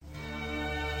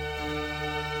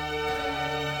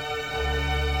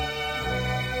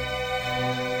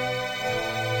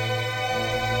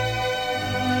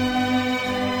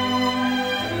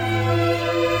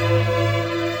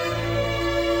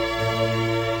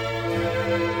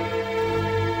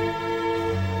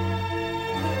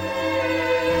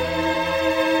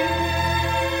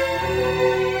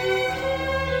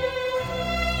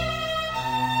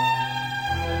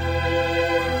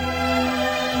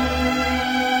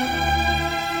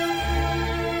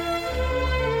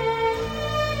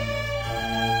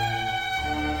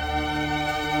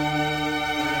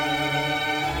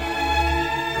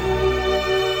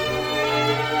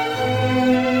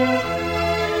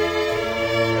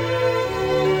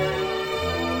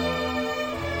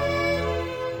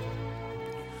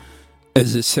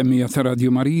Eżis semmija ta'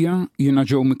 Radju Marija, jiena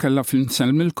ġew mikella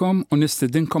fil-nselmilkom u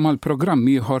nistedinkom għal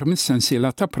programmi ieħor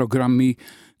mis-sensiela ta' programmi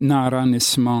Nara,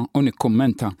 nisma u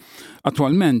nikkummenta.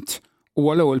 Attwalment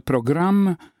huwa l-ewwel programm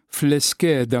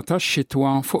fl-iskeda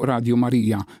tax-xitwa fuq Radju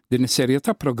Marija. Din is-serje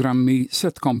ta' programmi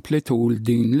se tkompli tul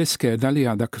din l-iskeda li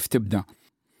għadha kif tibda.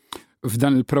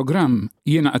 F'dan il-programm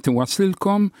jiena qed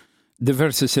inwasslilkom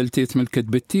diversi siltiet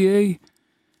mill-kitbiet tiegħi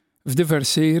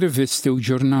f'diversi rivisti u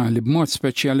ġurnali b'mod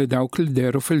speċjali dawk li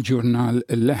deru fil-ġurnal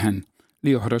Il-Leħen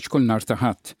li joħroġ kull nhar ta'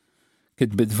 Ħadd.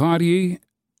 Kitbiet varji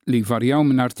li varjaw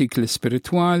minn artikli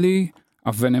spiritwali,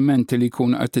 avvenimenti li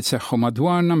jkunu qed iseħħu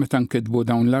madwarna meta nkitbu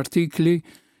dawn l-artikli,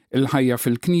 il-ħajja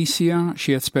fil-Knisja,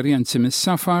 xi esperjenzi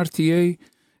mis-safar tiegħi,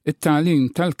 it-tagħlim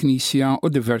tal-Knisja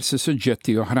u diversi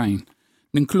suġġetti oħrajn.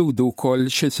 Ninkludu wkoll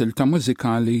xi silta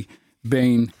mużikali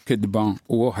bejn kitba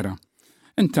u oħra.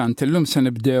 Intant illum se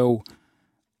nibdew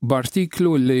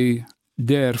b'artiklu li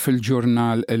der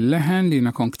fil-ġurnal Il-Leħen li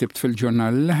jiena kont ktibt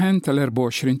fil-ġurnal Il-Leħen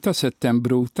tal-24 ta'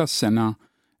 Settembru tas-sena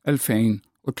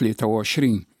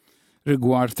 2023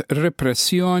 rigward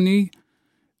repressjoni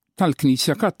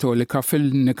tal-Knisja Kattolika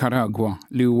fil-Nikaragwa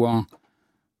li huwa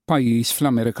pajjiż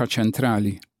fl-Amerika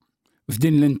Ċentrali.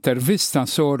 F'din l-intervista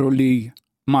soru li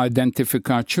ma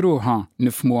identifikatx ruħha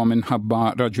nifhmuha minħabba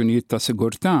raġunijiet ta'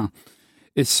 sigurtà,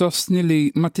 issostni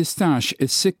li ma tistax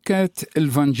issikket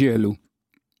il-Vanġelu.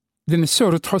 Din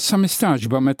is-soru tħossha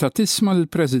mistaġba meta tisma'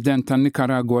 l-President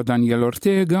tan-Nikaragwa Daniel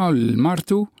Ortega u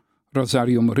l-martu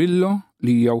Radju Murillo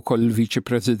li hija wkoll il-Viċi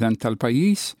President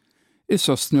tal-pajjiż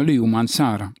issostnu li huma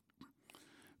nsara.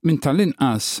 Min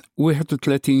tal-inqas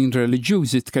 31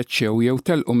 reliġjużi tkeċċew jew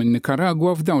telqu minn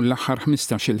Nikaragwa f'dawn l-aħħar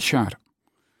 15-il xahar.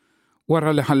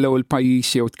 Wara li ħallew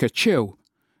il-pajjiż jew tkeċċew,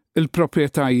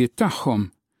 il-proprjetajiet tagħhom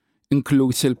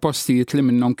inkluż il-postijiet li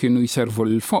minnhom kienu jservu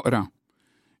lill-foqra,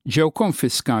 ġew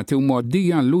konfiskati u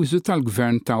mgħoddija l-użu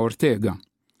tal-gvern ta' Ortega.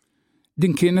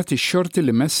 Din kienet ix-xorti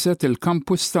li messet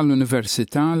il-kampus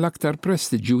tal-Università l-aktar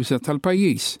prestiġjuża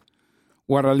tal-pajjiż,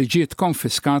 wara li ġiet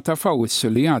konfiskata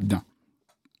f'Awwissu li għadda.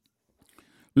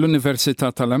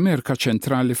 L-Università tal-Amerika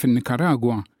Ċentrali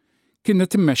fin-Nikaragwa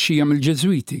kienet immexxija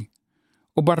mill-Ġeżwiti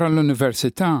u barra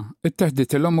l-Università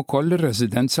itteħdidilhom ukoll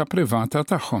ir-residenza privata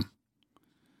tagħhom.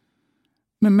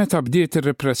 Minn meta bdiet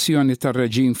ir-repressjoni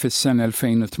tar-reġim fis-sena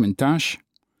 2018,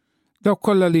 dawk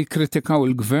kollha li jikkritikaw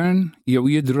il-gvern jew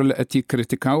jidhru li qed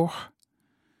jikkritikawh,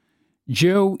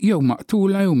 ġew jew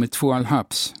maqtula jew mitfuqa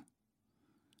l-ħabs.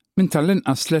 Minn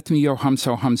tal-inqas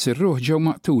 355 ruħ ġew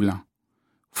maqtula,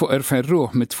 fuq 4000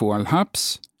 ruħ mitfuqa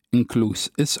l-ħabs,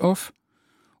 inkluż isqof,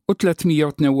 u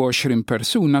 322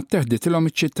 persuna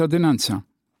tteħdidilhom iċ-ċittadinanza.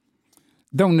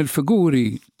 Dawn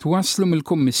il-figuri twasslu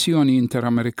mill-Kummissjoni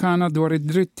Interamerikana dwar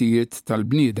id-drittijiet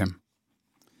tal-bniedem.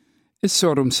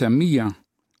 Is-soru msemmija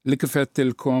li kif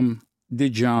għedtilkom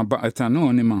diġà baqgħet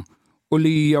anonima u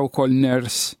li hija wkoll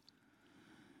ners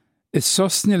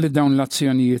issostni li dawn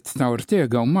l-azzjonijiet ta'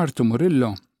 Ortega u Martu Murillo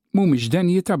mhumiex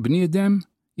denji ta' bniedem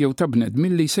jew ta'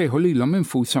 bnedmin li jsejħu lilhom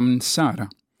infushom nsara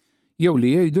jew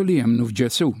li jgħidu li jemmnu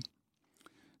f'Ġesù.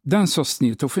 Dan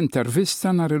sostnietu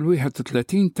f'intervista nhar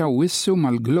il-31 ta' Awwissu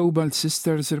mal-Global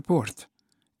Sisters Report.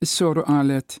 Is-soru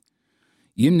qalet: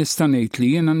 "Jien nista' ngħid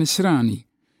li jiena nisrani,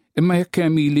 imma jekk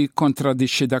hemm ili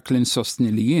kontradixxi dak li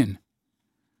nsostni li jien.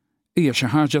 Hija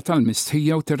xi ħaġa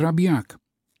tal-mistħija u tirrabjak.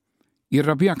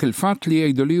 Jirrabjak il-fatt li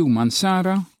jgħidu li huma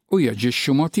nsara u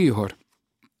jaġixxu mod ieħor."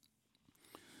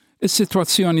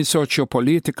 Is-sitwazzjoni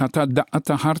soċjopolitika tad-daqqa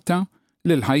ta' ħarta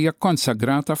lil ħajja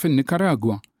konsagrata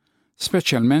fin-Nikaragwa,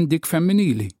 speċjalment dik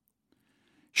femminili.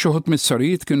 Xi wħud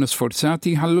mis-sorijiet kienu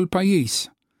sforzati jħallu l-pajjiż,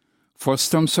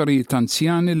 fosthom sorijiet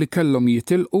anzjani li kellhom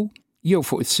jitilqu jew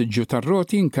fuq is-siġġu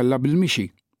tar-roti inkella bil-mixi.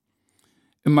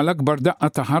 Imma l-akbar daqqa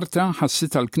ta' ħarta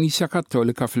ħassitha l-Knisja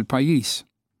Kattolika fil-pajjiż.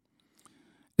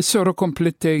 Is-soru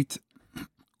komplet tgħid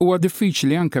huwa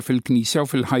diffiċli anke fil-Knisja u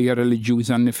fil-ħajja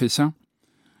reliġjuża nnifisha,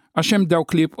 għax hemm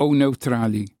dawk li jibqgħu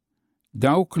newtrali,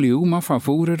 dawk li huma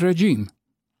favur ir-reġim.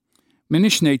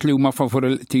 Minix ngħid li huma favur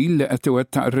il-qtil li qed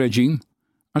iwettaq ir-reġim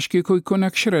għax kieku jkun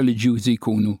hekk xi reliġjużi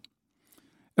jkunu.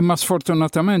 Imma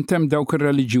sfortunatament hemm dawk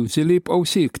ir-reliġjużi li jibqgħu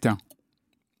siekta,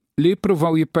 li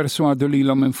jippruvaw jipperswadu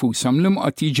lilhom infushom li mhux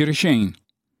qed jiġri xejn.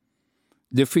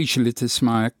 Diffiċli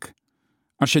tisma' hekk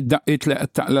għax id-daqqiet li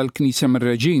qed taqla l-Knisja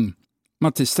mir-reġim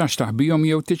ma tistax taħbihom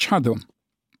jew tiġħadhom.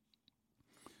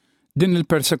 Din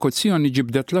il-persekuzzjoni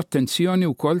ġibdet l-attenzjoni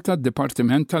wkoll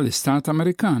tad-Dipartiment tal-Istat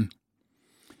Amerikan.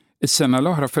 Is-sena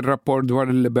l-oħra fir-rapport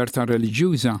dwar il-libertà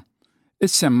reliġjuża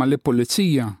issemma li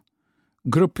pulizija,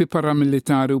 gruppi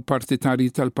paramilitari u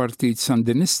partitarji tal-Partit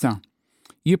Sandinista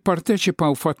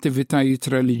jipparteċipaw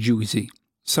f'attivitajiet reliġjużi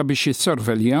sabiex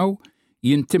jissorveljaw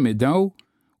jintimidaw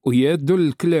u jeddu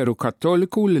l-kleru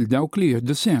kattoliku lil dawk li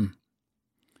jieħdu sehem.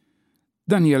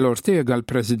 Daniel Ortega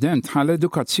l-President ħal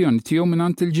edukazzjoni tiegħu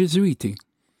mingħand il-Ġeżwiti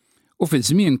u fi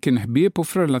żmien kien ħbieb u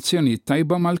f'relazzjonijiet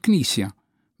tajba mal-Knisja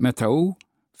meta hu,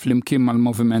 flimkien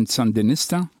mal-Moviment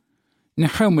Sandinista,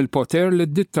 neħħew mill-poter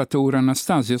lid-dittatur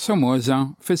Anastasio Somoza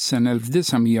fis-sena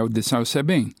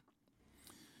 1979.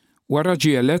 Wara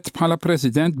ġie elett bħala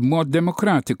President b'mod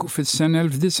demokratiku fis-sena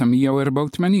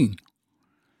 1984.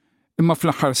 Imma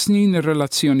fl-aħħar snin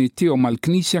ir-relazzjonijiet tiegħu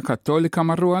mal-Knisja Kattolika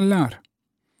marru għall-agħar.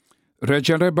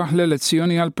 Reġa' rebaħ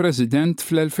l-elezzjoni għal President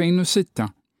fl-2006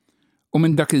 u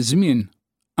minn dak iż-żmien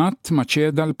qatt ma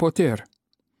ċeda l-poter.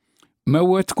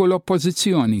 Mewwet kull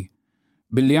oppożizzjoni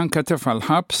billi anke tefa'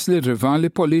 l-ħabs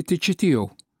lir-rivali politiċi tiegħu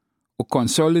u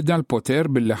konsolida l-poter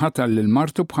billi ħatal lil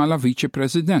martu bħala Viċi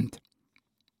President.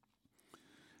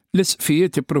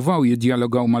 L-isqfijiet ippruvaw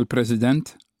jiddialogaw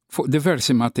mal-President fuq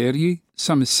diversi materji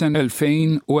sa mis-sena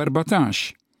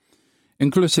 2014,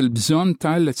 inkluż il-bżonn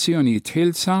ta' elezzjonijiet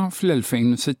ħilsa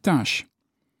fl-2016.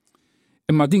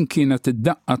 Imma din kienet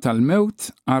id-daqqa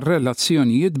tal-mewt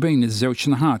għar-relazzjonijiet bejn iż-żewġ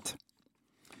naħat.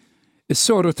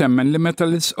 Is-soru temmen li meta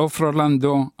l-isqof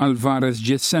Rolando Alvarez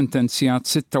ġie sentenzjat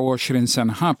 26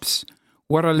 sena ħabs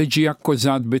wara li ġie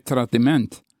akkużat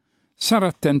bit-tradiment, sar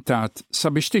attentat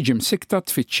sabiex tiġi msikta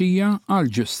tfittxija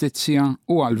għall-ġustizzja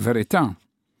u għall-verità.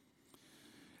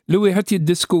 Li wieħed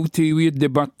jiddiskuti u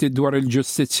jiddibatti dwar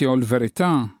il-ġustizzja u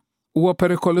l-verità huwa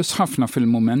perikolus ħafna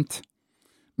fil-mument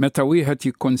meta wieħed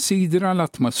jikkonsidra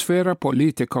l-atmosfera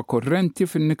politika kurrenti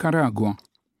fin-Nikaragwa.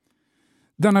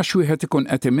 Dan għax wieħed ikun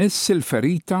qed imiss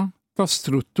il-ferita ta'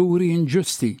 strutturi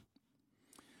inġusti.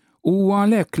 Huwa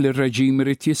għalhekk li r-reġim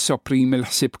irid jissopprimi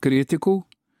l-ħsieb kritiku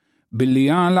billi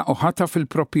jagħlaq u ħataf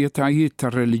il-proprjetajiet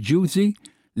tar-reliġjużi,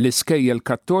 l-iskejjel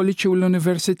kattoliċi u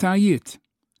l-universitajiet.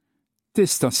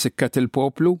 Tista' ssikket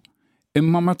il-poplu,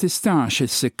 imma ma tistax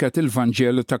issikket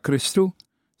il-Vanġelu ta' Kristu,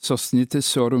 sostniet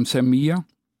is-soru msemmija.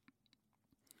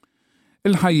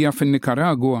 Il-ħajja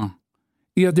fin-Nikaragwa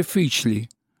hija diffiċli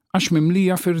għax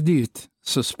mimlija firdiet,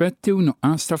 sospetti u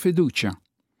nuqqas ta' fiduċja.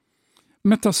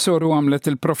 Meta s-soru għamlet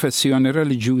il-professjoni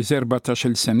reliġjuża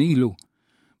 14-il sen ilu,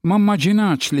 ma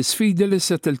mmaġinax li sfidi li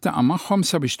se tiltaqa' magħhom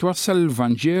sabiex twassal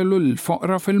il-Vanġelu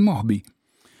lill-foqra fil-moħbi,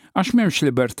 għax m'hemmx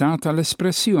libertà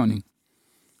tal-espressjoni.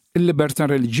 Il-libertà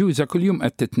reliġjuża kuljum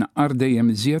qed titnaqqar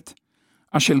dejjem iżjed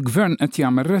għax il-gvern qed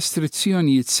jagħmel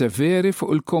restrizzjonijiet severi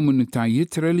fuq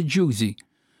il-komunitajiet reliġjużi,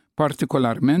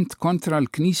 partikolarment kontra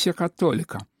l-Knisja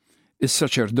Kattolika,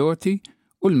 is-saċerdoti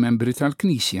u l-membri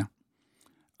tal-Knisja.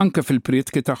 Anke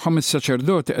fil-prietki tagħhom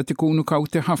is-saċerdoti qed ikunu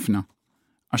kawti ħafna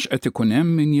għax qed ikun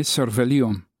hemm min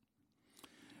jissorveljhom.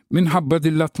 Minħabba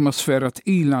din l-atmosfera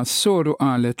tqila s-soru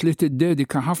qalet li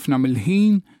tiddedika ħafna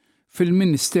mill-ħin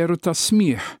fil-Ministeru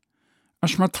tas-Smieħ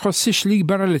għax ma tħossix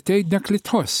libera li tgħid dak li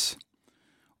tħoss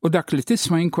u dak li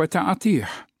tisma' jinkweta qatih.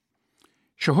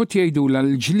 Xi ħodd jgħidula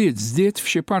l-ġlied żdied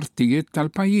f'xi partijiet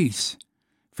tal-pajjiż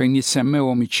fejn jissemmew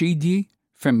omiċidji,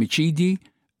 femmiċidji,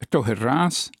 toħ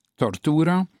ir-ras,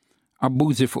 tortura,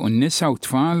 abbużi fuq in-nisa u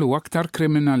tfal u aktar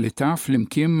kriminalità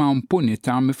flimkien ma'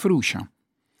 impunità mifruxa.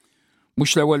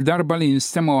 Mhux l-ewwel darba li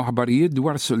jinstemaw aħbarijiet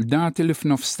dwar soldati li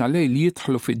f'nofs tal-lejl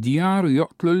jidħlu fid-djar u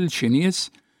joqtlu lil xi nies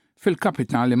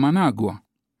fil-kapitali Managua.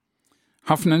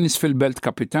 Ħafna nies fil-belt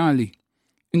kapitali,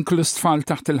 inkluż tfal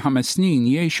taħt il-5 snin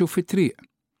jgħixu fit-triq.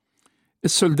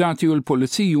 Is-soldati u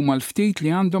l-pulizija huma l-ftit li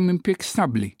għandhom impjeg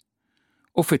stabbli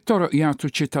u fit-toroq jagħtu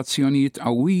ċitazzjonijiet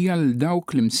qawwija lil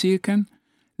dawk l-imsieken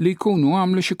li jkunu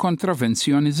għamlu xi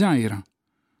kontravenzjoni żgħira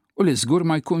u li żgur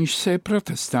ma jkunx se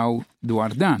jprotestaw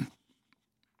dwar dan.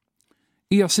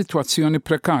 Hija sitwazzjoni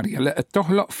prekarja li qed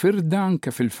toħloq firda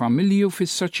anke fil-familji u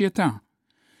fis-soċjetà.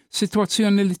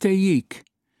 Sitwazzjoni li tejjik.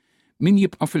 Min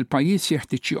jibqa' fil-pajjiż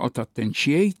jeħtieġ joqgħod attent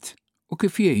x'jgħid u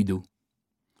kif jgħidu.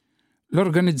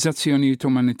 L-organizzazzjonijiet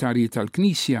umanitarji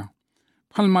tal-Knisja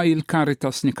bħalma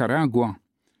il-Caritas Nikaragwa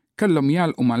kellhom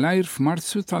jagħlqu malajr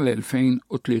f'Marzu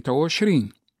tal-2023.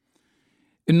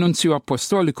 In-Nunzju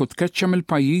Apostoliku tkeċċem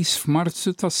il-pajjiż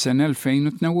f'Marzu tas-sena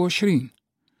 2022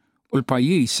 u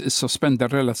l-pajjiż issospenda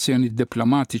r-relazzjoni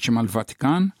diplomatiċi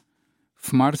mal-Vatikan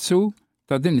f'Marzu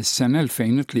ta' din is-sena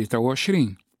 2023.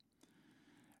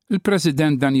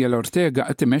 Il-President Daniel Ortega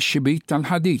qed imexxi bit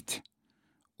tal-ħadid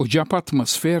u ġab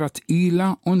atmosfera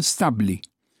tqila u instabbli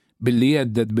billi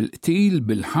jedded bil-qtil,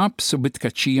 bil-ħabs u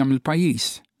bit-tkeċċija mill-pajjiż.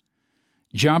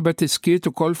 Ġabet iskiet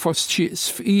ukoll fost xi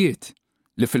sfiqijiet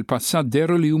li fil-passat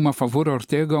deru li huma favur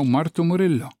Ortega u Martu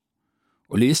Murillo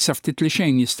u li issa ftit li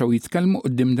xejn jistgħu jitkellmu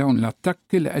quddiem dawn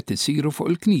l-attakki li qed isiru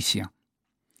fuq il-Knisja.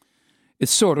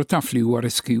 Is-soru taf li huwa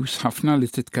riskjus ħafna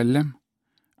li titkellem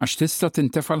għax tista'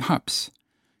 tintefa' l-ħabs,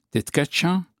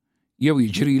 titkeċċa jew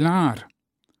jiġri l-għar,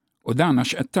 u dan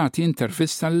għax qed tagħti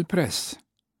intervista lill-press.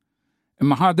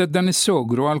 Imma ħadet dan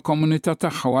is-sogru għall-komunità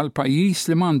tagħha u għall-pajjiż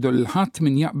li m'għandu l-ħadd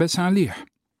min jaqbeż għalih.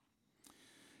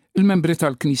 Il-membri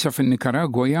tal-Knisja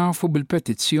fin-Nikaragwa jafu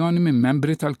bil-petizzjoni minn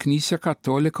membri tal-Knisja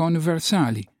Kattolika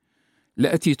Universali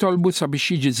li qed jitolbu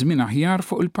sabiex jiġi żmien aħjar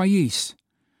fuq il-pajjiż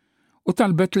u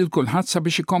talbet lil kulħadd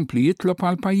sabiex ikompli jitlob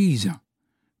għal pajjiża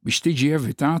biex tiġi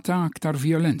evitata aktar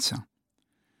vjolenza.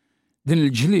 Din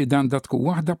il-ġlieda għandha tkun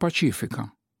waħda paċifika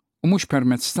u mhux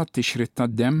permezz tat-tixrid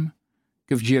tad-demm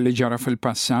kif ġieli ġara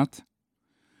fil-passat,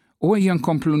 u ejja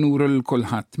nkomplu nuru lil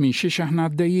kulħadd minn xiex aħna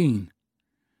għaddejjin.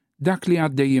 Dak li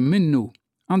għaddejjin minnu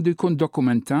għandu jkun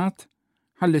dokumentat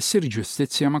ħalli ssir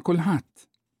ġustizzja ma' kulħadd.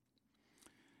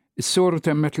 Is-soru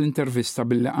temmet l-intervista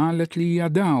billi qalet li hija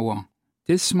dawwa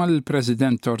tisma'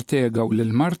 lill-President Ortega u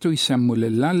lil martu jsemmu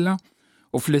lil Alla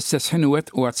u fl-istess ħin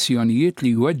wettqu azzjonijiet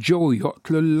li jweġġgħu u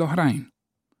joqtlu lill-oħrajn.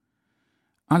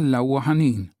 Alla huwa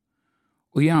ħanin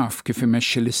u jaf kif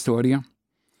imexxi l-istorja.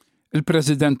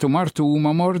 Il-President u martu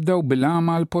huma morda u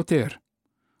bil-għama l-poter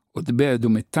u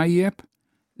tbedu mit-tajjeb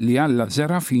li Alla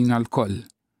żera fina l-koll,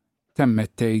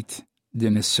 temmet tgħid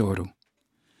din is-soru.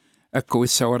 Ekku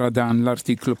issa wara dan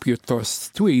l-artiklu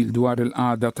pjuttost twil dwar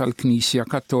il-qagħda tal-Knisja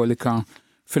Kattolika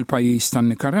fil-pajjiż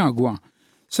tan-Nikaragwa,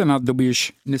 se ngħaddu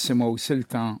biex nisimgħu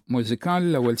silta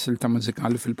mużikali, l-ewwel silta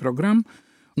mużikali fil-programm,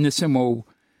 nisimgħu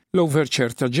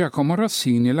l-overture ta' Giacomo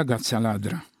Rossini La Gazza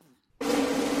Ladra.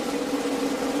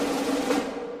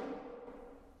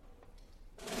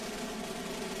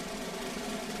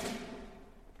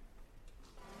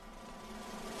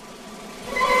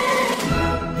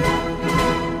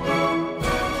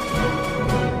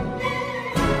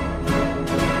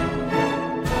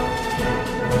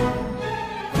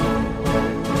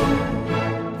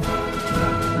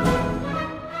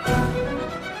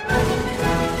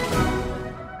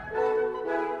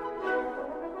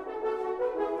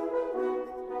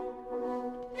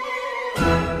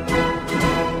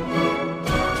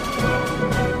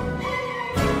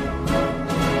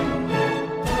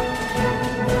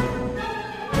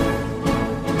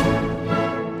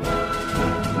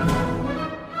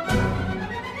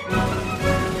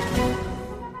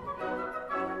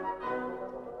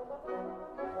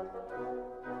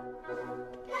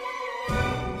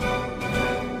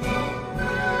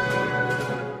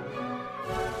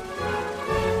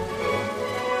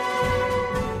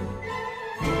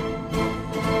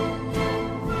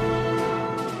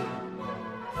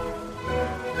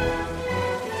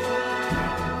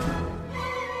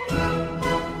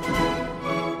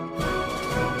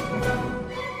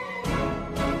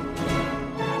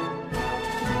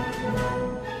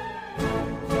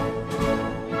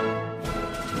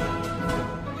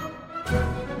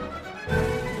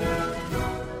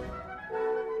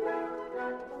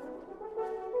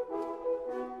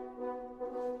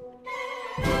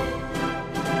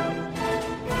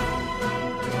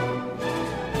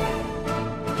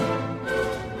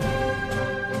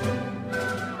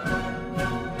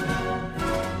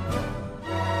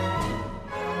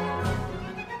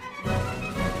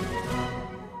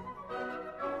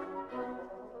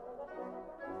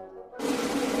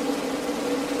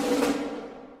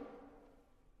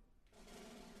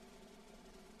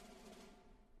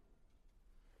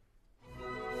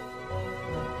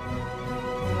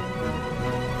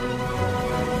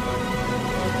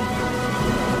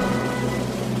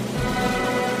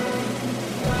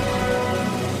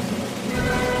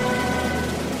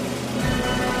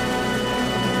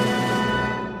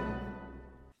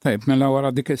 Tajb, mela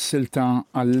wara dik is-silta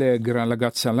Allegra La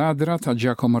Gazza Ladra ta'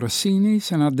 Giacomo Rossini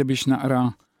se ngħaddi biex naqra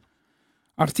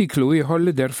artiklu ieħor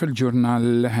li der fil-ġurnal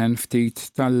leħen ftit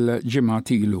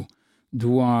tal-ġimgħat ilu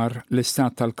dwar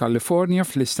l-istat tal-Kalifornja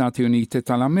fl-Istati Uniti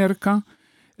tal-Amerika,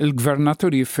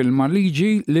 il-gvernatur jiffirma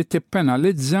liġi li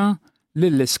tippenalizza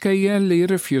lill-iskejjel li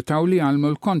jirrifjutaw li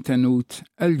jgħallmu l-kontenut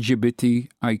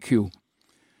LGBTIQ.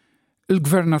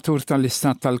 Il-gvernatur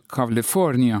tal-istat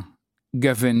tal-Kalifornja,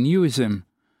 Gavin Newsom,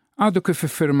 għadu kif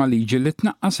iffirma liġi li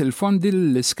tnaqqas il-fondi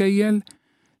l-iskejjel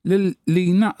li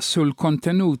jnaqsu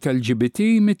l-kontenut LGBT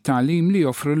mit-tagħlim li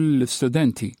joffru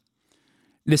l-istudenti.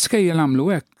 L-iskejjel għamlu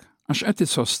hekk għax qed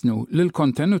isostnu li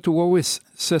l-kontenut huwa wisq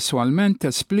sesswalment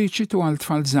espliċitu għal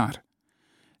tfal żgħar.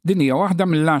 Din hija waħda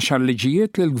mill-10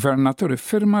 liġijiet li l-gvernatur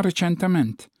iffirma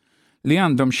riċentement li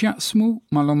għandhom x'jaqsmu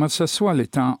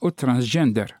mal-omosessualità u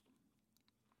transgender.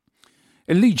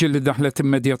 Il-liġi li daħlet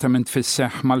immedjatament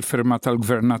fis-seħħ mal-firma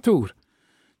tal-gvernatur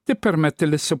tippermetti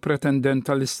lis-supretendent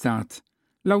tal-istat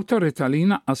l-awtorità li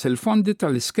jnaqqas il-fondi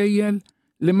tal-iskejjel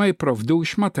li ma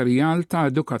jipprovdux materjal ta'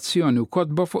 edukazzjoni u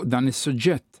kotba fuq dan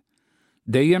is-suġġett,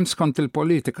 dejjem skont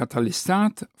il-politika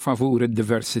tal-Istat favur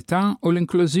id-diversità u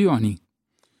l-inklużjoni.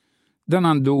 Dan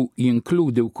għandu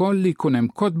jinkludi wkoll li jkun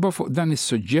hemm kotba fuq dan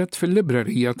is-suġġett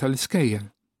fil-librerija tal-iskejjel.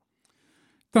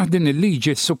 Taħt din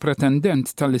il-liġi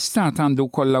s-supretendent tal-Istat għandu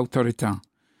wkoll l-awtorità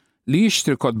li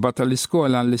jixtri kotba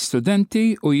tal-iskola għall-istudenti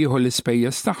u jieħu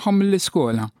l-ispejjeż tagħhom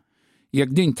mill-iskola,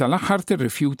 jekk din tal-aħħar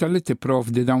tirrifjuta li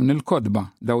tipprovdi dawn il-kotba,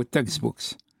 daw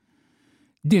it-textbooks.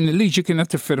 Din il-liġi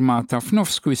kienet iffirmata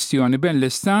f'nofs kwistjoni bejn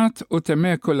l-Istat u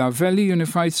Temecula Valley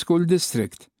Unified School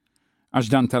District,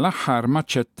 għax dan tal-aħħar ma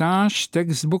ċċettax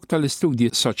textbook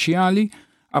tal-istudji soċjali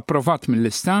approvat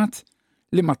mill-Istat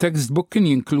li ma textbook kien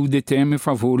jinkludi temi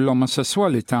favur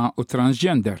l-omosessualità u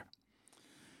transgender.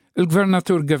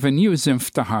 Il-Gvernatur Gavin Newsom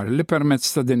ftaħar li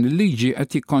permezz ta' din il-liġi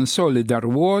qed jikkonsolida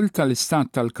r-rwol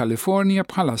tal-Istat tal-Kalifornja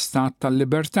bħala Stat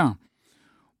tal-Libertà,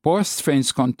 post fejn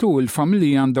skontu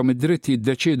il-familji għandhom id-dritt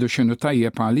jiddeċiedu x'inhu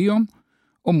tajjeb għalihom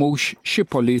u mhux xi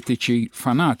politiċi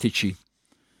fanatiċi.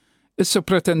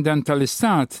 Is-Supretendent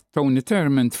tal-Istat Tony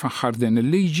Thurmond faħħar din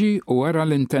il-liġi u wara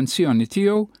l-intenzjoni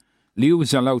tiegħu li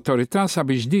juża l-awtorità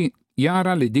sabiex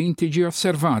jara li din tiġi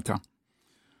osservata.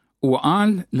 U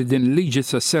qal li din il-liġi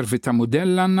se sservi ta'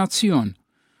 mudell għan-nazzjon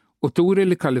u turi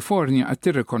li Kalifornja qed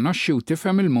tirrikonoxxi u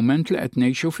tifhem il-mument li qed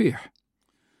ngħixu fih.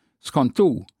 Skont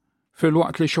hu,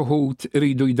 filwaqt li xi wħud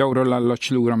iridu jdawru l-alloġġ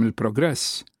lura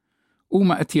mill-progress,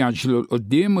 huma qed jaġlu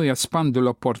l-qudiem u jaspandu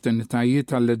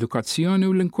l-opportunitajiet għall-edukazzjoni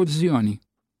u l-inklużjoni.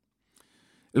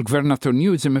 Il-Gvernatur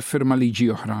Newsom iffirma liġi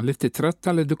oħra li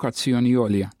titratta l-edukazzjoni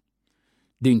għolja.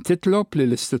 Din titlob li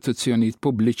l-istituzzjonijiet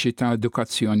pubbliċi ta'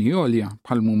 edukazzjoni għolja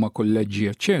bħal huma kolleġġi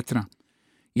eċetera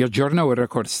jaġġornaw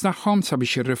ir-rekords tagħhom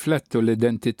sabiex jirriflettu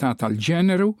l-identità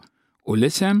tal-ġeneru u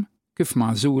l-isem kif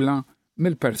magħżula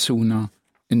mill-persuna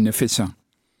innifisha.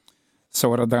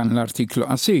 Sawra dan l-artiklu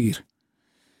qasir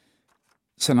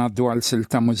se ngħaddu għal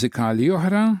silta mużikali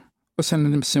oħra u se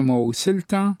nisimgħu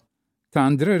silta ta'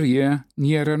 Radju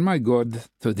Nearer My God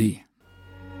to Thee.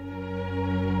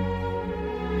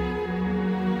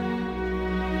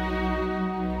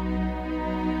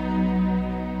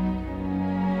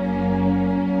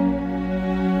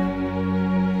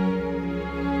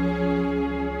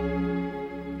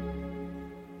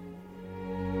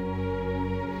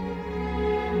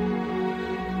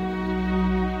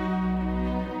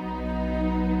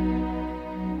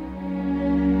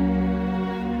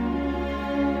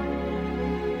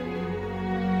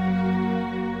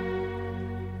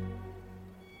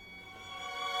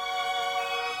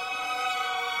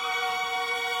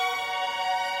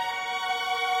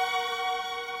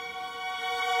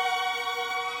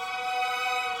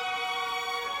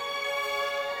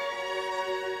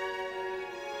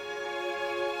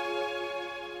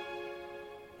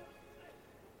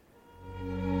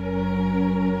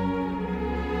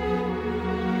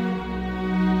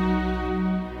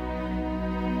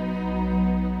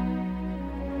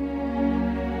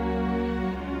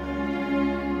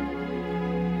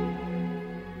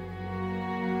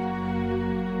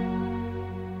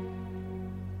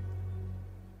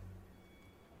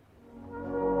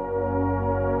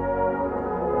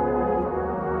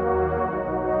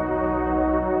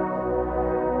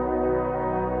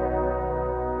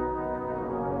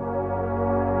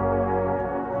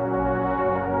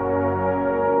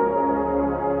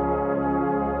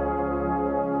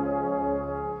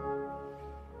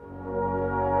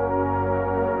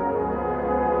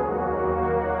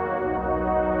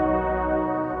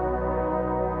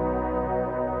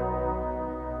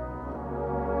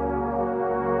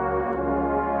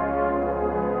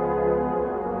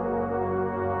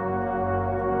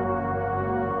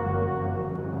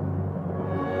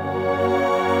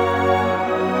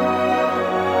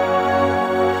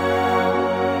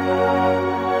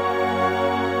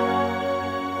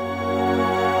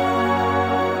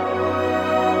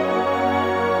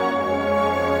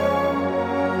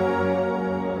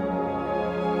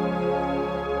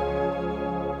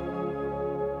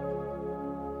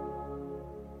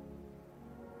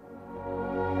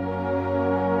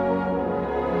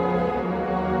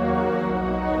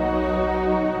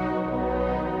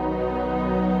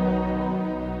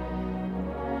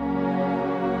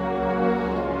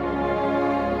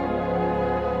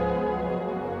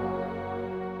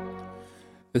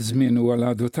 Iż-żmien huwa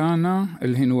l-għadu tagħna,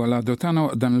 il-ħin huwa l-għadu tagħna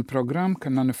waqt dan il-programm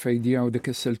kellna niffejdjaw dik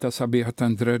is-silta sabiħa ta'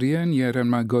 Radju Nearer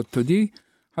My God to Thee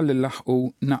ħalli nlaħqu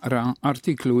naqra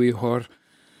artiklu ieħor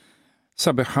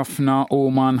sabiħ ħafna u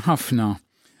man ħafna.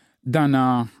 Dana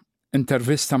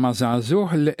intervista ma'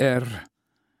 żagħżugħ li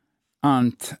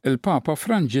għand il-Papa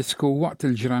Franġisku waqt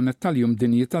il-ġranet tal-Jum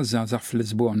Dinji taż-Żgħażagħ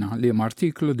f'Lisbona li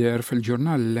artiklu der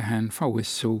fil-ġurnal Leħen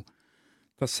f'Awwissu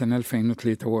tas-sena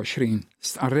 2023.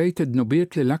 Stqarrejt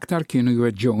id-nubiet li l-aktar kienu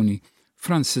jweġġewni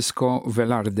Francisco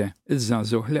Velarde,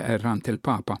 iż-żagħżugħ li errant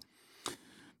il-Papa.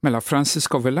 Mela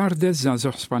Francisco Velarde,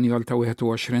 żagħżugħ Spanjol ta'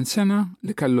 21 sena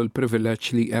li kellu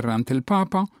l-privileġġ li errant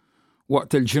il-Papa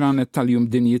waqt il-ġranet tal-Jum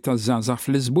Dinji taż-Żgħażagħ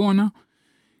f'Lisbona,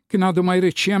 kien għadu ma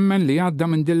jridx jemmen li għadda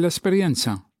minn din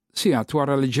l-esperjenza, sigħat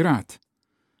wara li ġrat.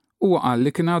 Huwa qal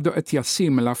li kien għadu qed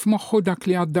jassimila f'moħħu dak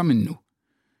li għadda minnu.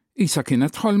 Isa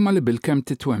kienet ħolma li bil-kemm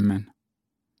titwemmen.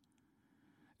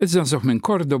 Iż-żagħżugħ minn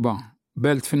Kordoba,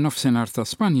 belt fin-nofsinhar ta'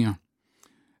 Spanja,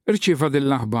 irċieva din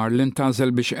l-aħbar li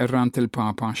ntażel biex errant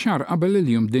il-Papa xahar qabel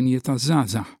il-Jum Dinji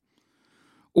taż-Żgħażagħ.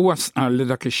 Huwa qal li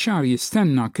dak ix-xahar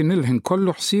jistenna kien il-ħin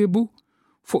kollu ħsiebu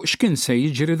fuq x'kien se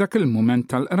jiġri dak il-mument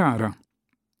tal-qrara.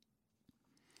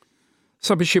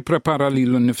 Sabiex jipprepara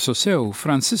lilu nnifsu sew,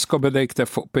 Francisco beda jikteb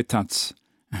fuq pitazz.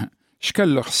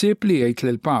 X'kellu ħsieb li jgħid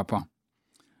lill-Papa.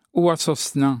 Huwa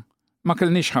sostna ma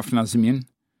kellniex ħafna żmien,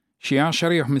 xi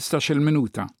 10 jew 15-il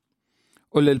minuta.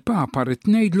 U lill-Papa rrid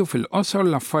ngħidlu fil-qosor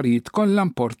l-affarijiet kollha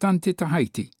importanti ta'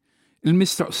 ħajti,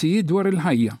 il-mistoqsijiet dwar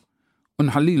il-ħajja, u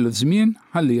nħallilu żmien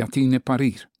ħalli jagħtini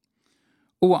parir.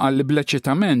 Huwa qal li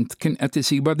bl-eċitament kien qed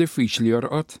isiba diffiċli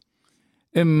jorqod,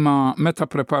 imma meta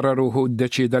prepara ruħu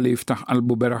ddeċida li jiftaħ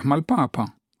qalbu beraħ mal-Papa,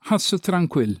 ħassu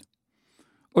tranquill.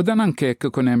 U dan anke jekk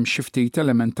ikun hemm xi ftit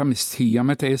element ta' mistħija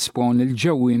meta jespon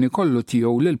il-ġewwieni kollu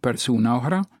tiegħu lil persuna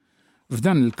oħra,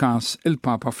 f'dan il-każ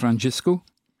il-Papa Franġisku.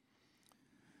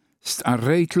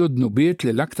 Stqarrejtlu d-nubiet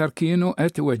li l-aktar kienu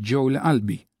qed iweġġew li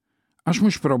qalbi, għax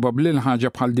mhux probabbli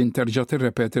l-ħaġa bħal din terġa'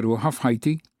 tirrepeti ruħha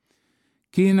f'ħajti,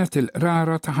 kienet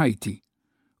il-qrara ta' ħajti.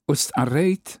 U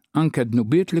stqarrejt anke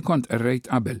d-nubiet li kont qerrejt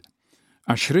qabel,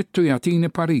 għax ridtu jagħtini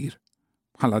parir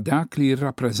bħala dak li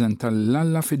jirrappreżenta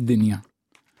l-Alla fid-dinja.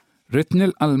 Rid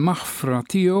nilqa' l-maħfra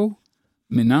tiegħu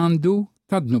minn għandu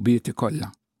ta' d-nubieti kollha.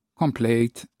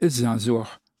 Komplejt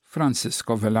iż-żagħżugħ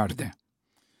Francisco Velarde.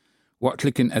 Waqt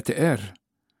li kien qed iqerr,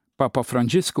 Papa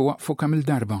Franġisku waqfu kemm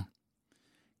il-darba.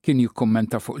 Kien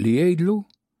jikkummenta fuq li jgħidlu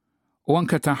u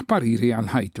anke taħ pariri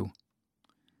għal ħajtu.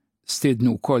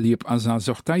 Stiednu wkoll jibqa'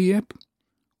 żagħżugħ tajjeb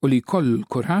u li jkollu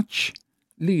l-kuraġġ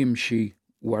li jimxi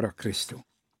wara Kristu.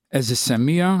 Eżis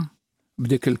semmija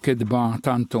b'dik il-kidba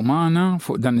tant umana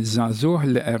fuq dan iż-żagħżugħ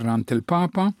li errant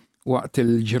il-Papa waqt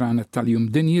il-ġranet tal-Jum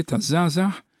Dinji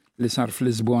taż-Żgħażagħ li sar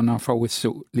f'Lisbona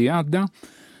f'Awwissu li għadda,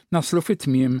 naslu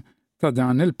fit-tmiem ta'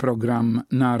 dan il-programm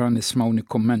Nara nisma' u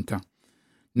nikkummenta.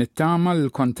 Nittama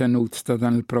l-kontenut ta'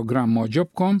 dan il-programm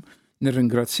oġobkom.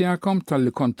 Nirringrazzjakom tal-li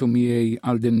kontu miegħi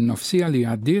għal din nofsija li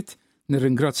għaddiet,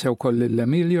 nirringrazzja wkoll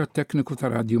l-Emilio, t-tekniku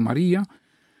ta' Radju Marija,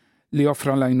 li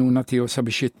offra l-għajnuna tiegħu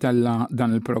sabiex jittella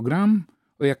dan il-programm,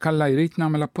 u jekk Alla jrid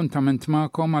nagħmel appuntament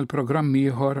magħkom għal programm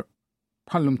ieħor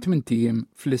bħallum 8 ijiem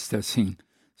fl-istess ħin.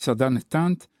 Sa dan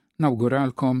it-tant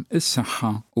nawguralkom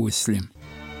is-saħħa u s-slim.